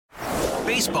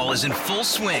Baseball is in full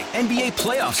swing. NBA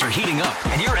playoffs are heating up,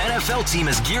 and your NFL team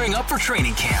is gearing up for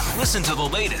training camp. Listen to the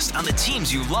latest on the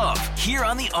teams you love here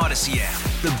on the Odyssey app.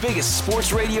 The biggest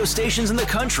sports radio stations in the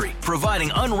country,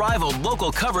 providing unrivaled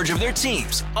local coverage of their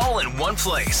teams, all in one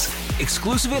place.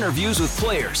 Exclusive interviews with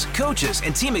players, coaches,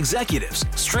 and team executives,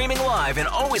 streaming live and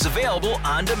always available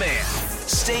on demand.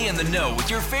 Stay in the know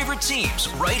with your favorite teams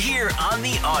right here on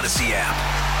the Odyssey app.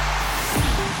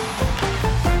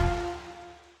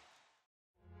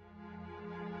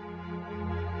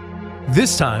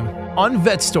 This time on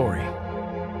Vet Story.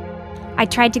 I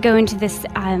tried to go into this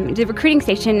the recruiting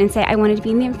station and say I wanted to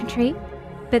be in the infantry,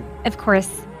 but of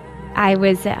course I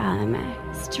was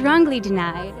strongly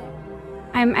denied.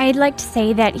 I'd like to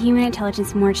say that Human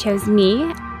Intelligence More chose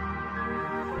me.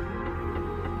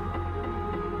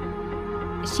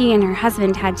 She and her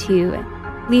husband had to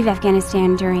leave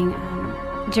Afghanistan during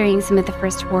some of the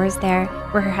first wars there,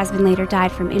 where her husband later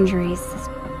died from injuries.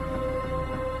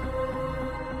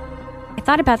 I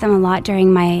thought about them a lot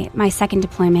during my second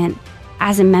deployment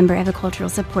as a member of a cultural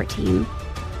support team.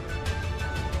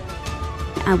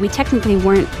 We technically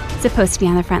weren't supposed to be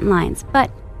on the front lines, but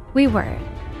we were.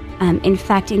 In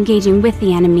fact, engaging with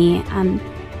the enemy,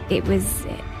 it was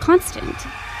constant.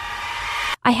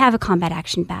 I have a combat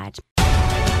action badge.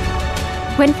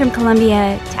 Went from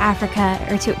Colombia to Africa,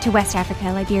 or to West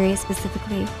Africa, Liberia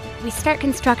specifically. We start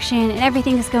construction and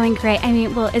everything is going great. I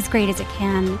mean, well, as great as it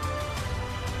can.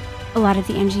 A lot of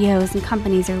the NGOs and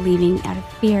companies are leaving out of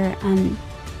fear.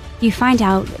 You find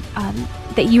out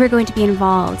that you are going to be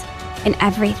involved in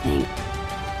everything.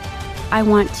 I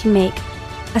want to make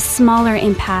a smaller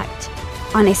impact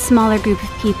on a smaller group of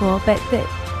people, but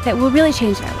that will really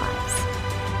change their lives.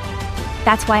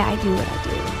 That's why I do what I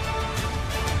do.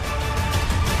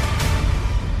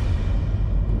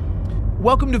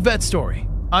 Welcome to Vet Story.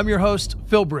 I'm your host,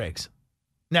 Phil Briggs.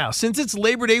 Now, since it's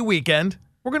Labor Day weekend,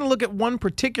 we're going to look at one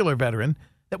particular veteran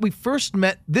that we first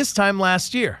met this time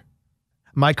last year.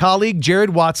 My colleague,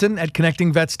 Jared Watson at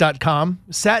ConnectingVets.com,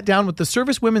 sat down with the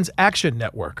Service Women's Action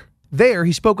Network. There,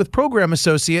 he spoke with program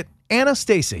associate Anna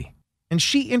Stacy, and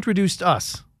she introduced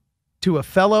us to a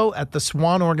fellow at the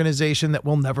SWAN organization that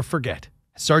we'll never forget,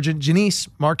 Sergeant Janice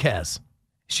Marquez.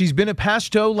 She's been a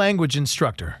Pashto language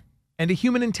instructor and a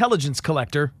human intelligence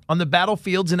collector on the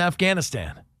battlefields in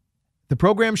Afghanistan. The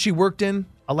program she worked in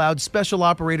allowed special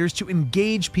operators to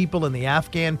engage people in the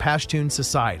Afghan Pashtun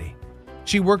society.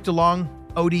 She worked along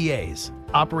ODAs,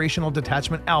 Operational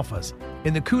Detachment Alphas,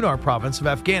 in the Kunar province of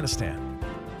Afghanistan.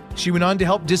 She went on to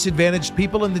help disadvantaged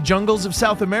people in the jungles of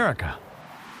South America.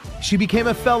 She became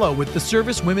a fellow with the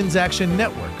Service Women's Action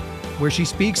Network, where she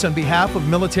speaks on behalf of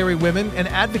military women and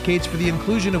advocates for the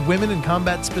inclusion of women in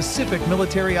combat-specific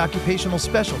military occupational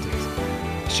specialties.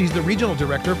 She's the regional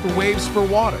director for Waves for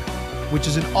Water, which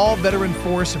is an all-veteran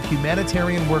force of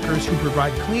humanitarian workers who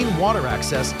provide clean water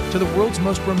access to the world's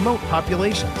most remote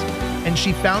populations. And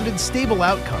she founded Stable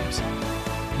Outcomes,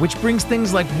 which brings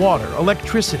things like water,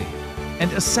 electricity,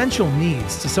 and essential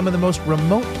needs to some of the most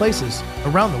remote places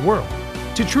around the world.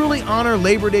 To truly honor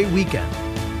Labor Day weekend,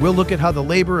 we'll look at how the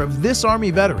labor of this Army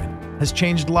veteran has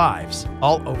changed lives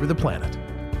all over the planet.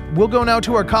 We'll go now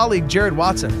to our colleague, Jared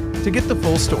Watson, to get the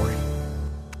full story.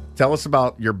 Tell us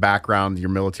about your background, your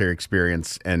military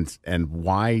experience, and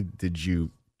why did you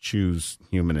choose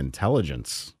human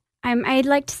intelligence? I'd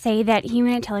like to say that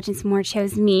Human Intelligence More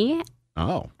chose me.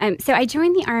 Oh. So I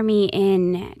joined the Army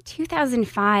in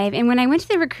 2005, and when I went to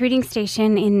the recruiting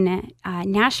station in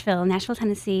Nashville,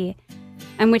 Tennessee,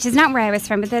 which is not where I was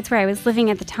from, but that's where I was living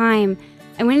at the time,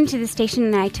 I went into the station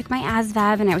and I took my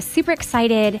ASVAB, and I was super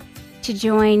excited to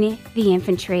join the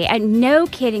infantry. And no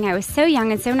kidding, I was so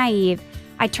young and so naive.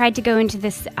 I tried to go into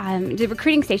this the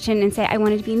recruiting station and say I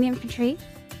wanted to be in the infantry,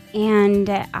 and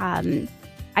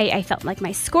I felt like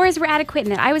my scores were adequate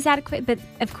and that I was adequate, but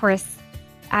of course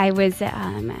I was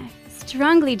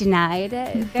strongly denied,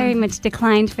 very much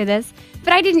declined for this.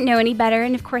 But I didn't know any better,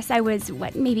 and of course I was,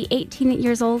 maybe 18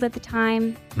 years old at the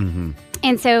time. Mm-hmm.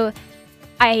 And so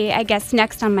I guess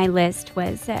next on my list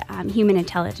was human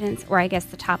intelligence, or I guess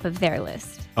the top of their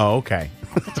list. Oh, okay.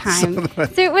 At the time.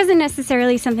 So it wasn't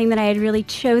necessarily something that I had really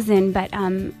chosen, but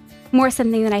more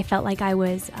something that I felt like I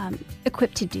was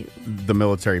equipped to do. The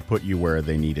military put you where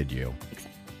they needed you.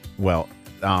 Exactly. Well,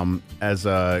 as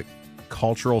a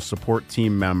cultural support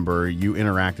team member, you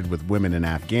interacted with women in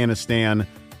Afghanistan.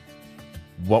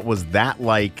 What was that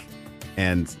like,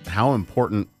 and how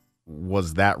important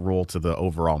was that role to the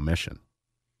overall mission?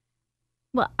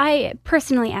 Well, I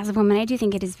personally, as a woman, I do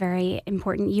think it is very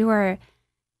important. You are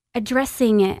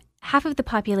addressing half of the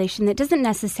population that doesn't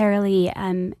necessarily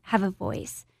have a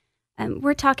voice.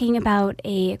 we're talking about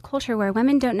a culture where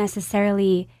women don't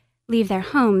necessarily leave their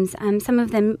homes. Some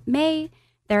of them may.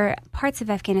 There are parts of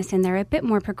Afghanistan that are a bit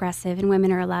more progressive, and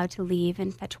women are allowed to leave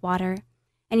and fetch water,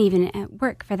 and even at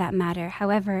work for that matter.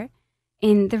 However,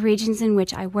 in the regions in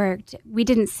which I worked, we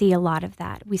didn't see a lot of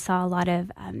that. We saw a lot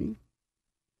of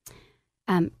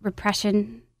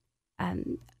repression.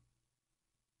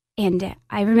 And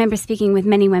I remember speaking with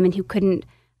many women who couldn't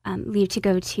leave to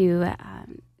go to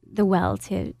the well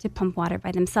to pump water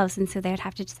by themselves. And so they would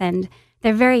have to send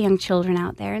their very young children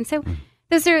out there. And so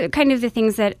those are kind of the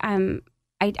things that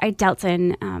I dealt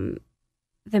in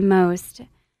the most.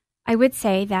 I would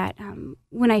say that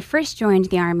when I first joined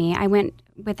the Army, I went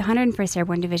with the 101st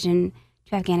Airborne Division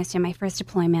to Afghanistan, my first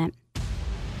deployment.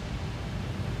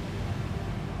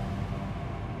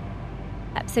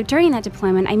 So during that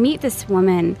deployment, I meet this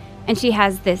woman, and she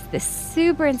has this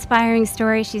super inspiring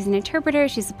story. She's an interpreter.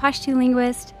 She's a Pashto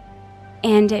linguist.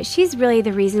 And she's really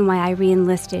the reason why I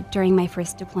re-enlisted during my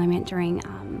first deployment during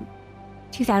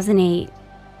 2007,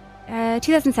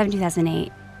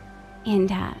 2008.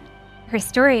 And her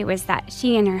story was that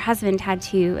she and her husband had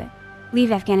to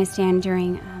leave Afghanistan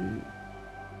during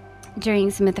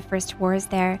some of the first wars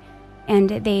there. And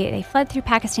they fled through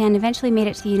Pakistan, eventually made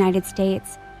it to the United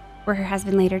States, where her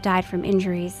husband later died from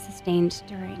injuries sustained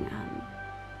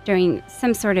during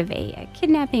some sort of a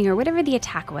kidnapping or whatever the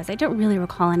attack was. I don't really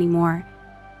recall anymore.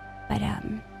 But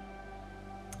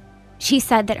she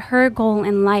said that her goal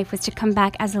in life was to come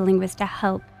back as a linguist to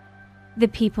help the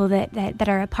people that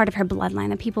are a part of her bloodline,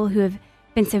 the people who have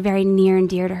been so very near and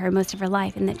dear to her most of her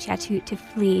life, and that she had to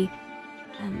flee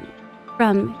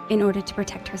from in order to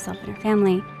protect herself and her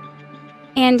family.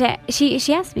 And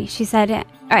she asked me, she said,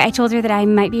 I told her that I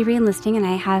might be re-enlisting and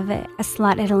I have a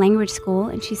slot at a language school,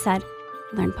 and she said,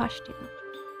 learn Pashto.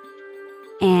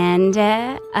 And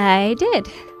I did.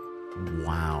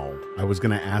 Wow. I was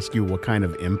going to ask you what kind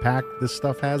of impact this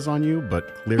stuff has on you,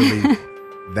 but clearly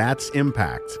that's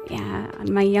impact. Yeah,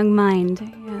 on my young mind.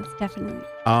 Yes, definitely.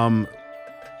 I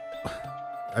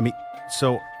mean,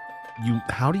 so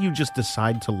how do you just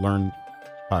decide to learn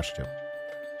Pashto?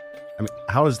 I mean,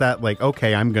 how is that like,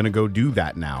 okay, I'm going to go do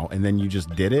that now, and then you just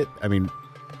did it? I mean,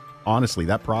 honestly,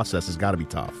 that process has got to be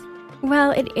tough.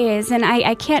 Well, it is, and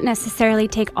I can't necessarily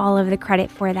take all of the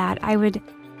credit for that. I would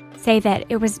say that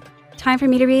it was time for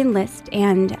me to re-enlist,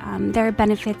 and there are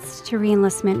benefits to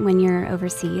re-enlistment when you're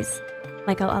overseas.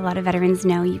 Like a lot of veterans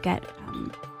know, you get,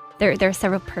 there are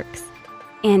several perks.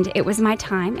 And it was my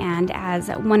time, and as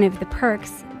one of the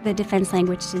perks, the Defense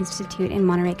Language Institute in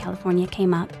Monterey, California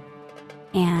came up,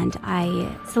 and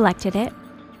I selected it.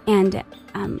 And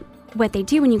what they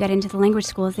do when you get into the language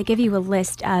school is they give you a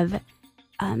list of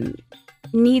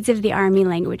needs of the Army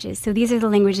languages. So these are the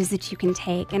languages that you can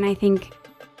take. And I think,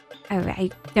 I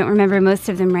don't remember most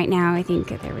of them right now. I think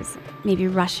there was maybe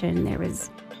Russian, there was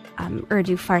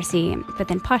Urdu, Farsi, but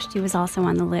then Pashto was also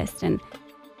on the list. And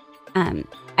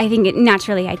I think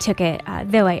naturally I took it,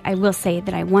 though I will say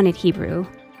that I wanted Hebrew,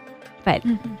 but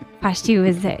Pashto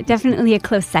was definitely a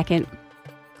close second.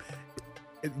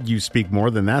 You speak more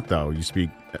than that, though. You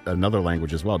speak another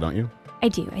language as well, don't you? I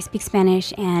do. I speak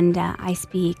Spanish, and I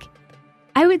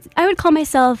would call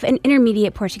myself an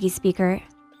intermediate Portuguese speaker.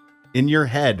 In your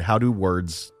head, how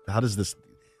does this,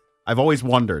 I've always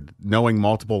wondered, knowing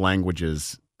multiple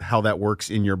languages, how that works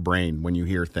in your brain when you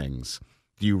hear things.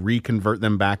 Do you reconvert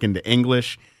them back into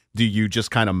English? Do you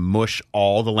just kind of mush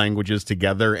all the languages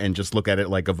together and just look at it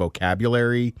like a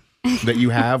vocabulary that you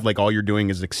have? Like all you're doing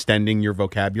is extending your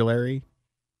vocabulary?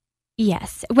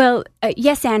 Yes. Well,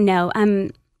 yes and no.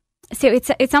 So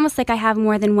it's almost like I have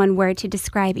more than one word to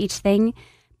describe each thing.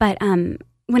 But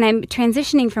when I'm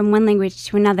transitioning from one language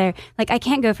to another, like I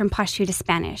can't go from Pashto to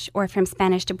Spanish or from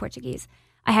Spanish to Portuguese.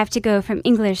 I have to go from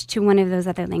English to one of those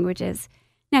other languages,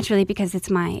 naturally, because it's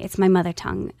my mother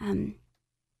tongue.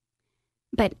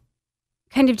 But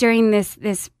kind of during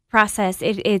this process,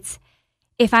 it's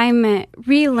if I'm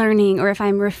relearning or if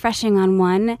I'm refreshing on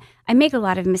one, I make a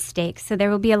lot of mistakes. So there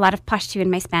will be a lot of Pashto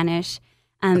in my Spanish.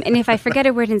 And if I forget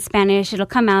a word in Spanish, it'll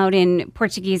come out in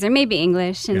Portuguese or maybe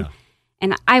English.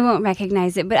 And I won't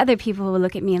recognize it, but other people will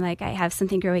look at me like I have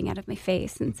something growing out of my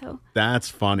face. And so that's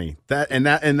funny.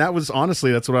 That was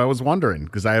honestly, that's what I was wondering,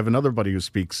 because I have another buddy who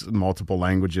speaks multiple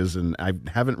languages, and I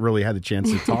haven't really had the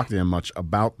chance to talk to him much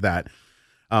about that.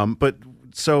 But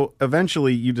so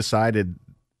eventually you decided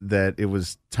that it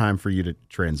was time for you to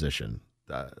transition.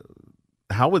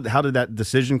 How did that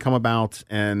decision come about,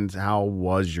 and how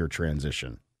was your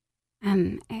transition?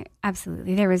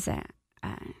 Absolutely.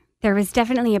 There was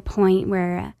definitely a point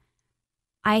where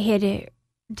I had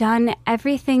done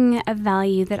everything of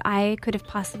value that I could have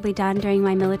possibly done during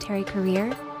my military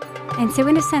career. And so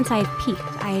in a sense, I had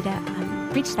peaked. I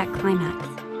had reached that climax.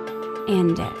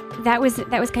 And that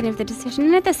was kind of the decision.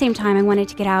 And at the same time, I wanted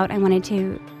to get out. I wanted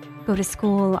to go to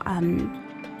school.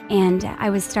 And I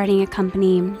was starting a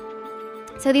company.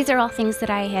 So these are all things that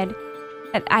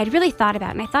I'd really thought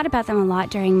about. And I thought about them a lot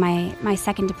during my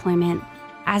second deployment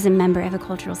as a member of a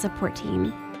cultural support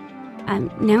team.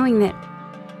 Knowing that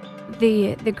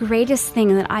the greatest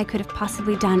thing that I could have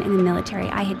possibly done in the military,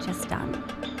 I had just done.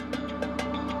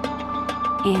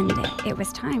 And it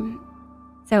was time.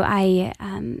 So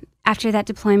after that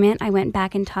deployment, I went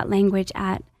back and taught language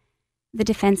at the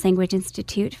Defense Language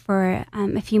Institute for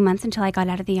a few months until I got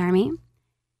out of the Army.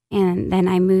 And then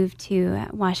I moved to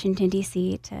Washington,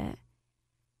 D.C. to,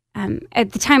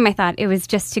 at the time I thought it was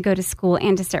just to go to school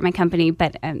and to start my company,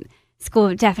 but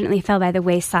school definitely fell by the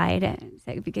wayside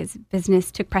because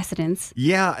business took precedence.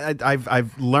 Yeah,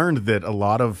 I've learned that a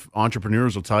lot of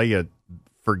entrepreneurs will tell you,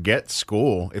 forget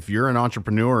school. If you're an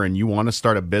entrepreneur and you want to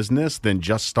start a business, then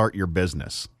just start your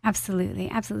business.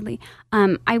 Absolutely, absolutely.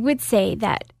 I would say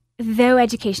that though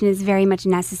education is very much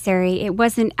necessary, it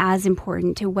wasn't as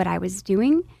important to what I was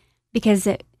doing because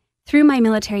through my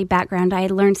military background, I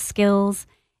had learned skills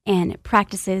and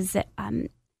practices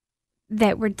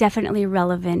that were definitely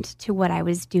relevant to what I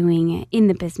was doing in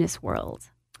the business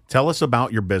world. Tell us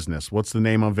about your business. What's the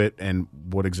name of it and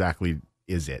what exactly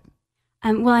is it?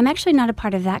 Well, I'm actually not a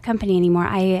part of that company anymore.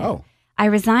 I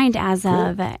resigned as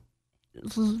of,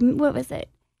 what was it?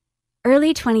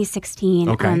 Early 2016.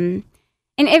 Okay.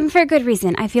 And for a good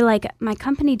reason. I feel like my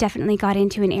company definitely got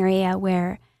into an area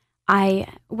where I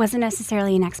wasn't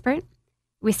necessarily an expert.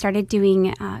 We started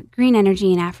doing green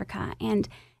energy in Africa. And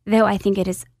though I think it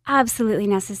is absolutely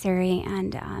necessary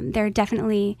and there are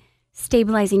definitely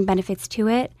stabilizing benefits to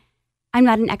it, I'm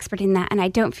not an expert in that, and I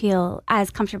don't feel as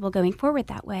comfortable going forward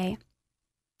that way.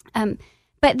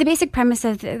 But the basic premise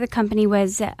of the company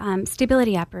was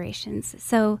stability operations.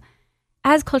 So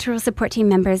as cultural support team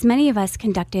members, many of us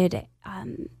conducted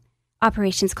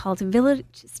operations called village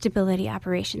stability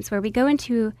operations, where we go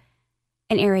into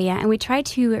an area and we try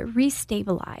to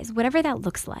restabilize, whatever that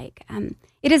looks like.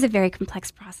 It is a very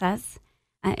complex process.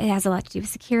 It has a lot to do with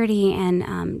security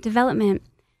and development.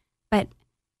 But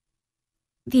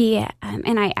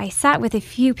and I sat with a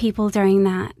few people during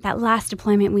that last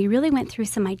deployment. We really went through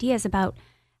some ideas about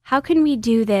how can we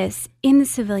do this in the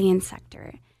civilian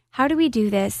sector? How do we do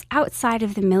this outside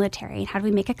of the military? And how do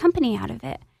we make a company out of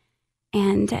it?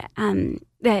 And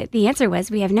the answer was,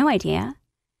 we have no idea.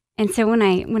 And so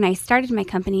when I started my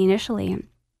company initially,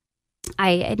 I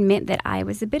admit that I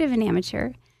was a bit of an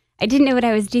amateur. I didn't know what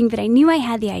I was doing, but I knew I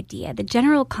had the idea, the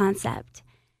general concept.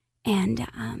 And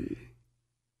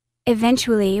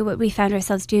eventually what we found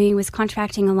ourselves doing was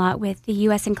contracting a lot with the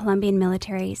U.S. and Colombian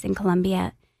militaries in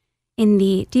Colombia in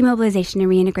the demobilization and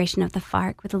reintegration of the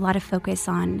FARC, with a lot of focus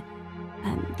on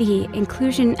the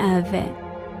inclusion of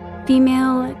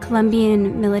female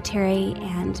Colombian military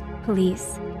and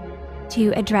police to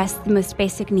address the most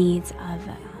basic needs of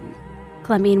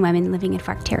Colombian women living in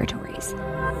FARC territories.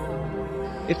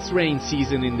 It's rain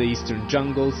season in the eastern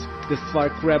jungles. The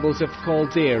FARC rebels have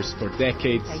called theirs for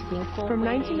decades. From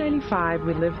 1995,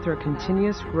 we lived through a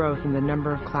continuous growth in the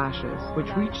number of clashes, which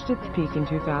reached its peak in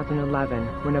 2011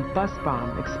 when a bus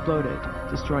bomb exploded,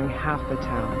 destroying half the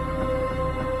town.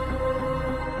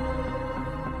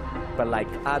 But like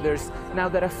others, now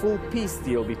that a full peace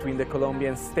deal between the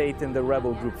Colombian state and the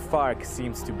rebel group FARC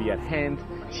seems to be at hand,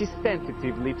 she's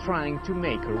tentatively trying to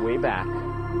make her way back.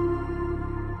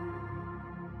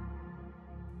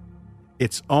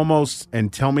 It's almost,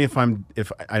 and tell me if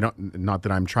I don't, not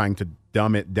that I'm trying to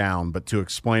dumb it down, but to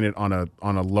explain it on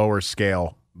a lower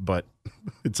scale, but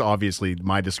it's obviously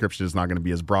my description is not going to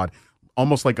be as broad.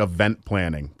 Almost like event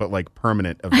planning, but like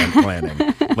permanent event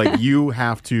planning. Like you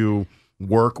have to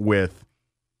work with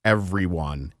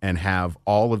everyone and have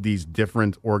all of these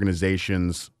different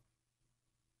organizations,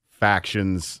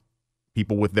 factions,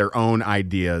 people with their own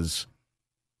ideas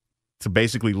to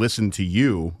basically listen to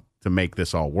you to make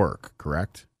this all work,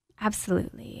 correct?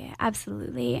 Absolutely.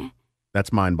 Absolutely.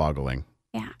 That's mind-boggling.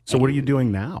 Yeah. So what are you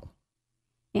doing now?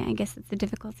 Yeah, I guess that's the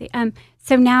difficulty.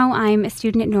 So now I'm a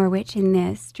student at Norwich in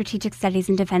the Strategic Studies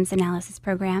and Defense Analysis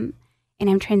program, and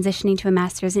I'm transitioning to a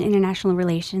master's in international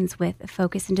relations with a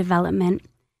focus in development.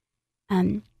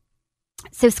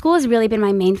 So school has really been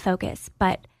my main focus,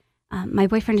 but my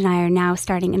boyfriend and I are now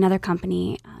starting another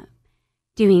company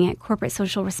doing a corporate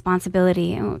social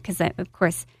responsibility, because of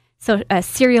course, so a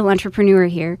serial entrepreneur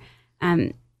here.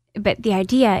 But the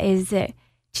idea is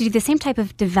to do the same type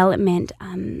of development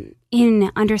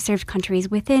in underserved countries,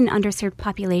 within underserved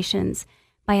populations,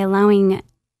 by allowing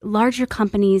larger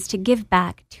companies to give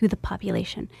back to the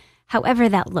population. However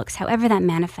that looks, however that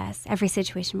manifests, every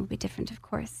situation will be different, of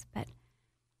course. But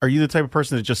are you the type of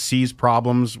person that just sees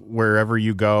problems wherever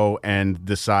you go and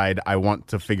decide, I want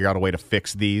to figure out a way to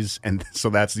fix these, and so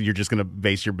you're just going to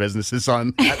base your businesses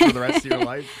on that for the rest of your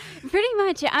life? Pretty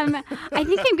much. I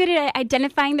think I'm good at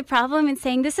identifying the problem and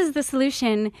saying this is the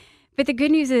solution. But the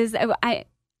good news is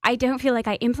I don't feel like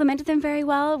I implemented them very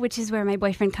well, which is where my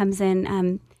boyfriend comes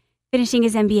in. Finishing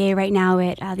his MBA right now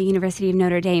at the University of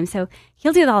Notre Dame, so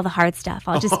he'll do all the hard stuff.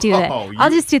 I'll just do I'll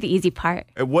just do the easy part.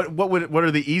 What are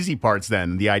the easy parts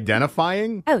then? The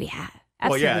identifying? Oh yeah,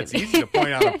 absolutely. Well, yeah, it's easy to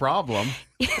point out a problem.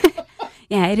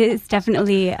 Yeah, it is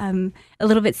definitely a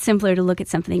little bit simpler to look at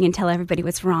something and tell everybody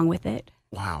what's wrong with it.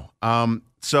 Wow.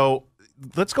 So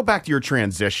let's go back to your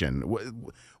transition.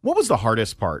 What was the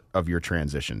hardest part of your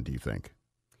transition, do you think?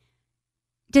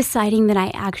 Deciding that I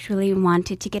actually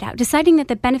wanted to get out. Deciding that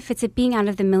the benefits of being out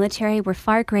of the military were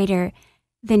far greater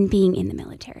than being in the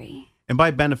military. And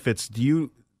by benefits, do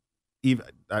you even,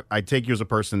 I take you as a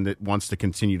person that wants to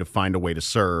continue to find a way to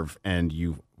serve, and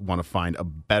you want to find a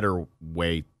better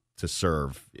way to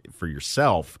serve for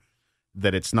yourself,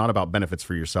 that it's not about benefits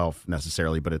for yourself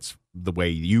necessarily, but it's the way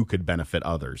you could benefit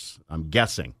others, I'm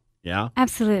guessing. Yeah?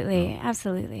 Absolutely.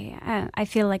 Absolutely. I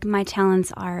feel like my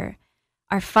talents are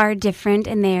far different,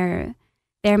 and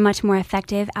they're much more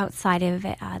effective outside of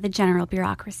the general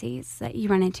bureaucracies that you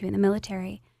run into in the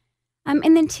military.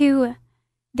 And then two,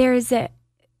 the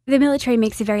military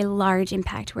makes a very large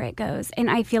impact where it goes, and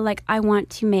I feel like I want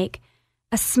to make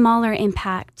a smaller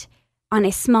impact on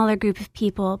a smaller group of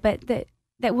people, but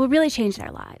that will really change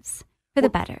their lives for the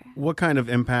better. What kind of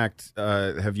impact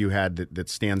have you had that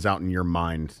stands out in your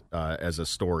mind as a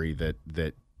story that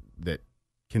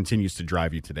continues to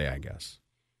drive you today, I guess?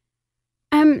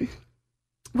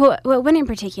 Well, one in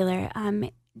particular,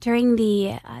 during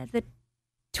the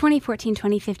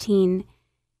 2014-2015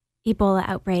 Ebola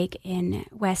outbreak in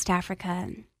West Africa,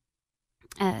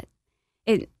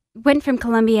 it went from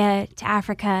Colombia to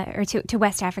Africa, or to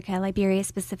West Africa, Liberia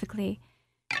specifically,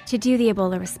 to do the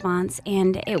Ebola response,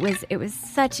 and it was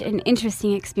such an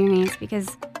interesting experience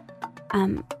because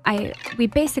we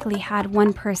basically had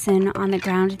one person on the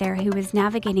ground there who was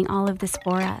navigating all of this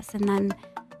for us, and then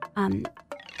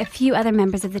a few other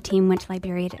members of the team went to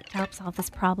Liberia to help solve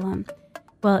this problem.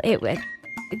 Well,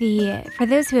 for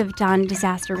those who have done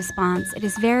disaster response, it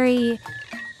is very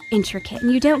intricate,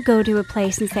 and you don't go to a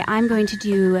place and say, I'm going to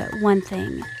do one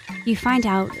thing. You find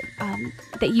out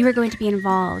that you are going to be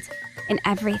involved in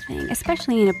everything,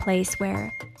 especially in a place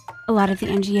where a lot of the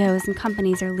NGOs and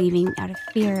companies are leaving out of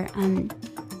fear.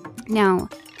 Now,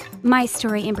 my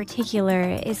story in particular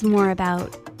is more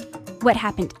about what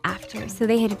happened after. So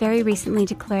they had very recently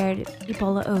declared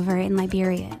Ebola over in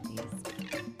Liberia,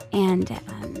 and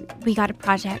we got a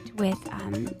project with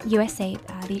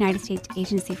USAID, the United States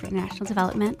Agency for International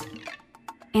Development,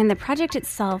 and the project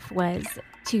itself was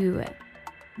to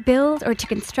build or to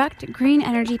construct green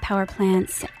energy power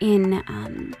plants in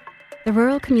the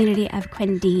rural community of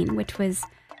Quendine, which was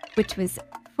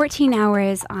 14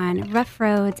 hours on rough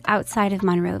roads outside of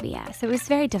Monrovia. So it was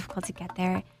very difficult to get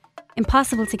there,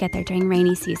 impossible to get there during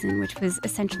rainy season, which was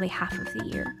essentially half of the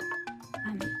year.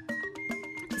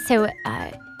 So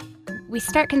we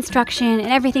start construction, and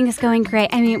everything is going great.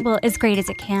 I mean, well, as great as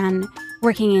it can,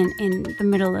 working in the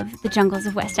middle of the jungles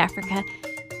of West Africa.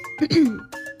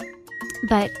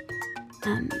 But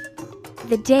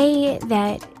the day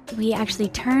that we actually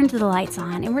turned the lights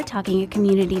on, and we're talking a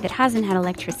community that hasn't had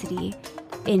electricity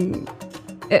in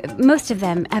most of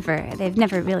them ever. They've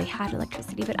never really had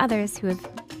electricity, but others who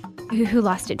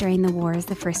lost it during the wars,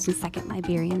 the first and second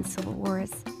Liberian civil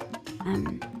wars.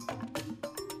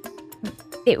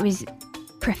 It was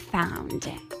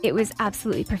profound. It was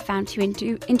absolutely profound to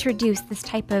introduce this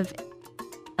type of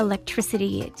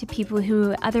electricity to people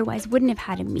who otherwise wouldn't have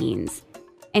had a means,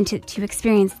 and to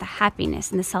experience the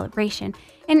happiness and the celebration,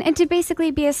 and to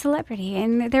basically be a celebrity.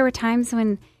 And there were times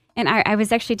when, and I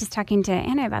was actually just talking to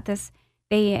Anna about this,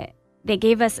 they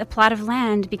gave us a plot of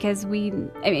land because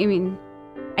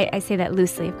I say that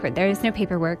loosely, of course. There is no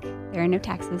paperwork. There are no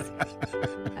taxes.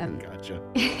 Gotcha.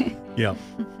 Yeah.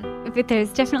 But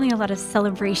there's definitely a lot of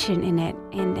celebration in it.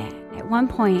 And at one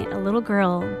point, a little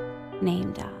girl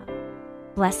named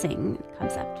Blessing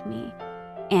comes up to me,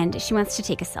 and she wants to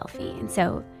take a selfie. And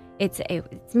so it's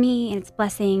me, and it's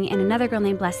Blessing, and another girl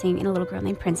named Blessing, and a little girl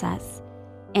named Princess.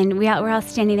 And we're all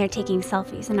standing there taking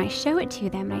selfies. And I show it to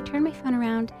them, and I turn my phone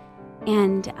around,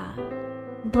 and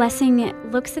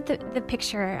Blessing looks at the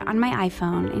picture on my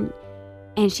iPhone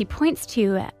and she points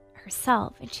to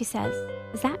herself and she says,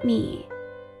 "Is that me?"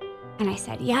 And I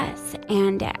said, "Yes."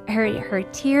 And her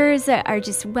tears are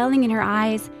just welling in her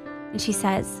eyes. And she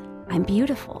says, "I'm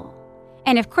beautiful."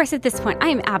 And of course, at this point,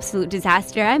 I'm an absolute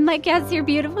disaster. I'm like, "Yes, you're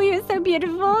beautiful. You're so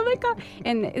beautiful. Oh my God."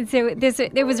 And so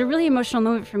there was a really emotional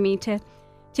moment for me to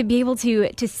be able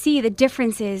to see the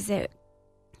differences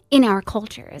in our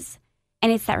cultures.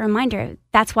 And it's that reminder,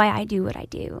 that's why I do what I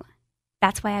do.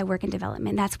 That's why I work in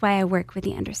development. That's why I work with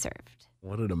the underserved.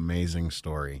 What an amazing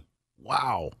story.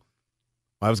 Wow.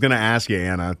 I was going to ask you,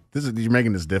 Anna, you're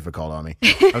making this difficult on me.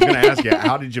 I was going to ask you,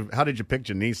 how did you pick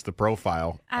Janice, the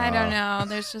profile? I don't know.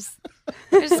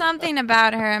 There's something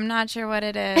about her. I'm not sure what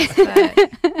it is. But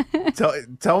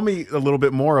Tell me a little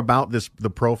bit more about the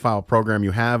profile program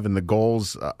you have and the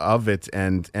goals of it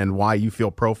and why you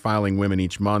feel profiling women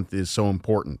each month is so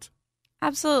important.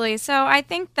 Absolutely. So I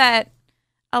think that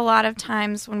a lot of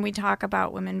times when we talk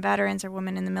about women veterans or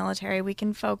women in the military, we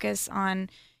can focus on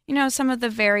some of the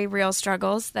very real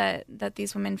struggles that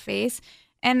these women face.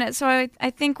 And so I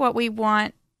think what we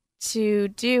want to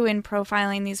do in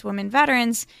profiling these women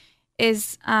veterans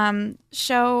is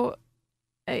show,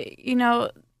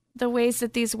 the ways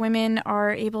that these women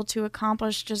are able to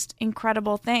accomplish just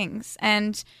incredible things.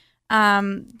 And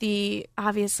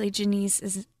obviously Janice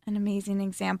is an amazing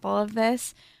example of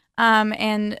this.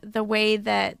 And the way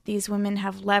that these women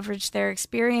have leveraged their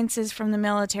experiences from the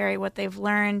military, what they've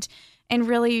learned, and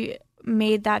really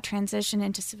made that transition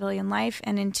into civilian life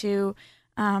and into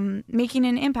making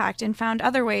an impact and found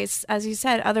other ways, as you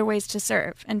said, other ways to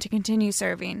serve and to continue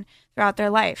serving throughout their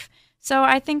life. So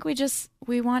I think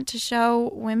we want to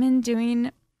show women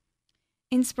doing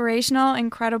inspirational,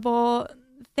 incredible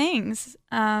things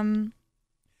in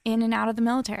and out of the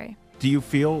military. Do you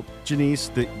feel, Janice,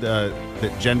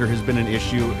 that gender has been an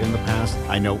issue in the past?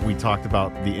 I know we talked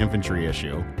about the infantry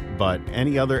issue, but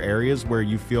any other areas where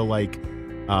you feel like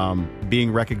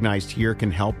being recognized here can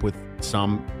help with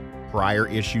some prior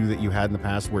issue that you had in the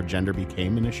past where gender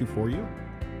became an issue for you?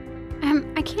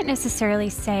 I can't necessarily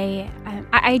say.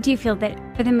 I do feel that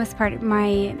for the most part,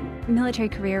 my military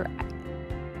career,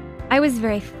 I was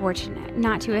very fortunate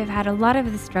not to have had a lot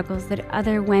of the struggles that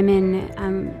other women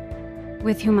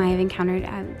with whom I have encountered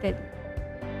that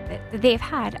they've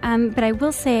had. But I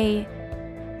will say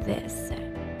this.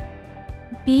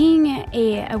 Being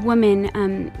a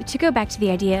woman, to go back to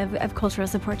the idea of cultural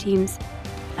support teams,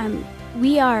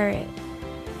 we are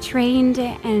trained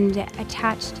and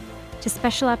attached to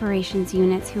special operations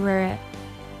units who are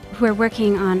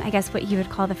working on, I guess, what you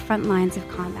would call the front lines of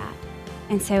combat.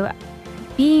 And so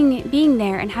being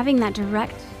there and having that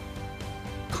direct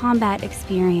combat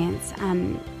experience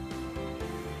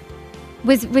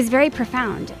was very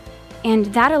profound. And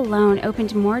that alone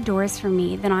opened more doors for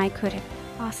me than I could have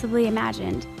possibly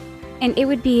imagined. And it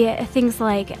would be things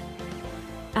like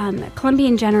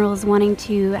Colombian generals wanting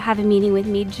to have a meeting with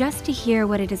me just to hear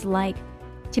what it is like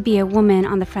to be a woman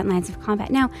on the front lines of combat.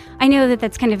 Now, I know that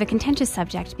that's kind of a contentious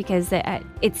subject because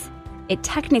it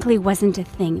technically wasn't a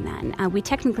thing then. We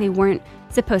technically weren't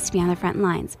supposed to be on the front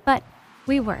lines, but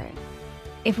we were.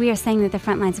 If we are saying that the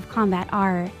front lines of combat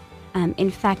are,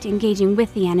 in fact, engaging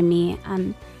with the enemy,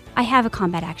 I have a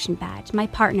combat action badge. My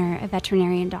partner, a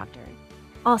veterinarian doctor,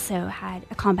 also had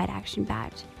a combat action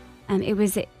badge.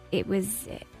 It was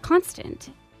constant.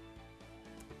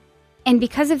 And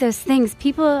because of those things,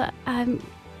 people, I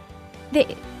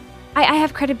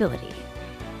have credibility.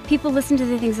 People listen to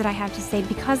the things that I have to say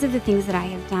because of the things that I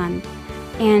have done.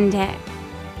 And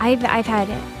I've had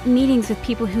meetings with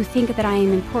people who think that I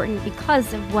am important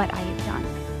because of what I have done.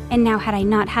 And now, had I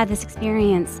not had this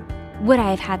experience, would I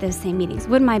have had those same meetings?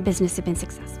 Would my business have been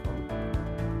successful?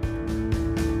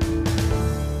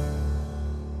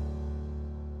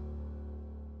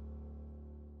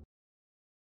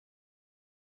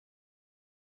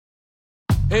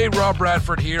 Hey, Rob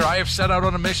Bradford here. I have set out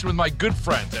on a mission with my good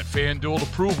friends at FanDuel to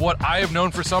prove what I have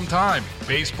known for some time.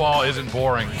 Baseball isn't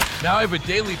boring. Now I have a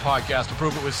daily podcast to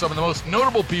prove it with some of the most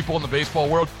notable people in the baseball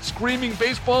world, screaming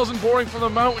baseball isn't boring from the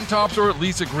mountaintops, or at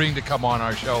least agreeing to come on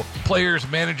our show. Players,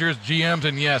 managers, GMs,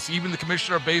 and yes, even the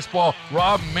commissioner of baseball,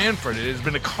 Rob Manfred. It has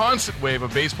been a constant wave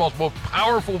of baseball's most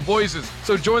powerful voices.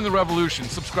 So join the revolution.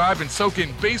 Subscribe and soak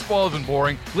in Baseball Isn't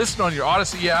Boring. Listen on your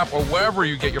Odyssey app or wherever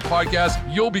you get your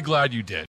podcasts. You'll be glad you did.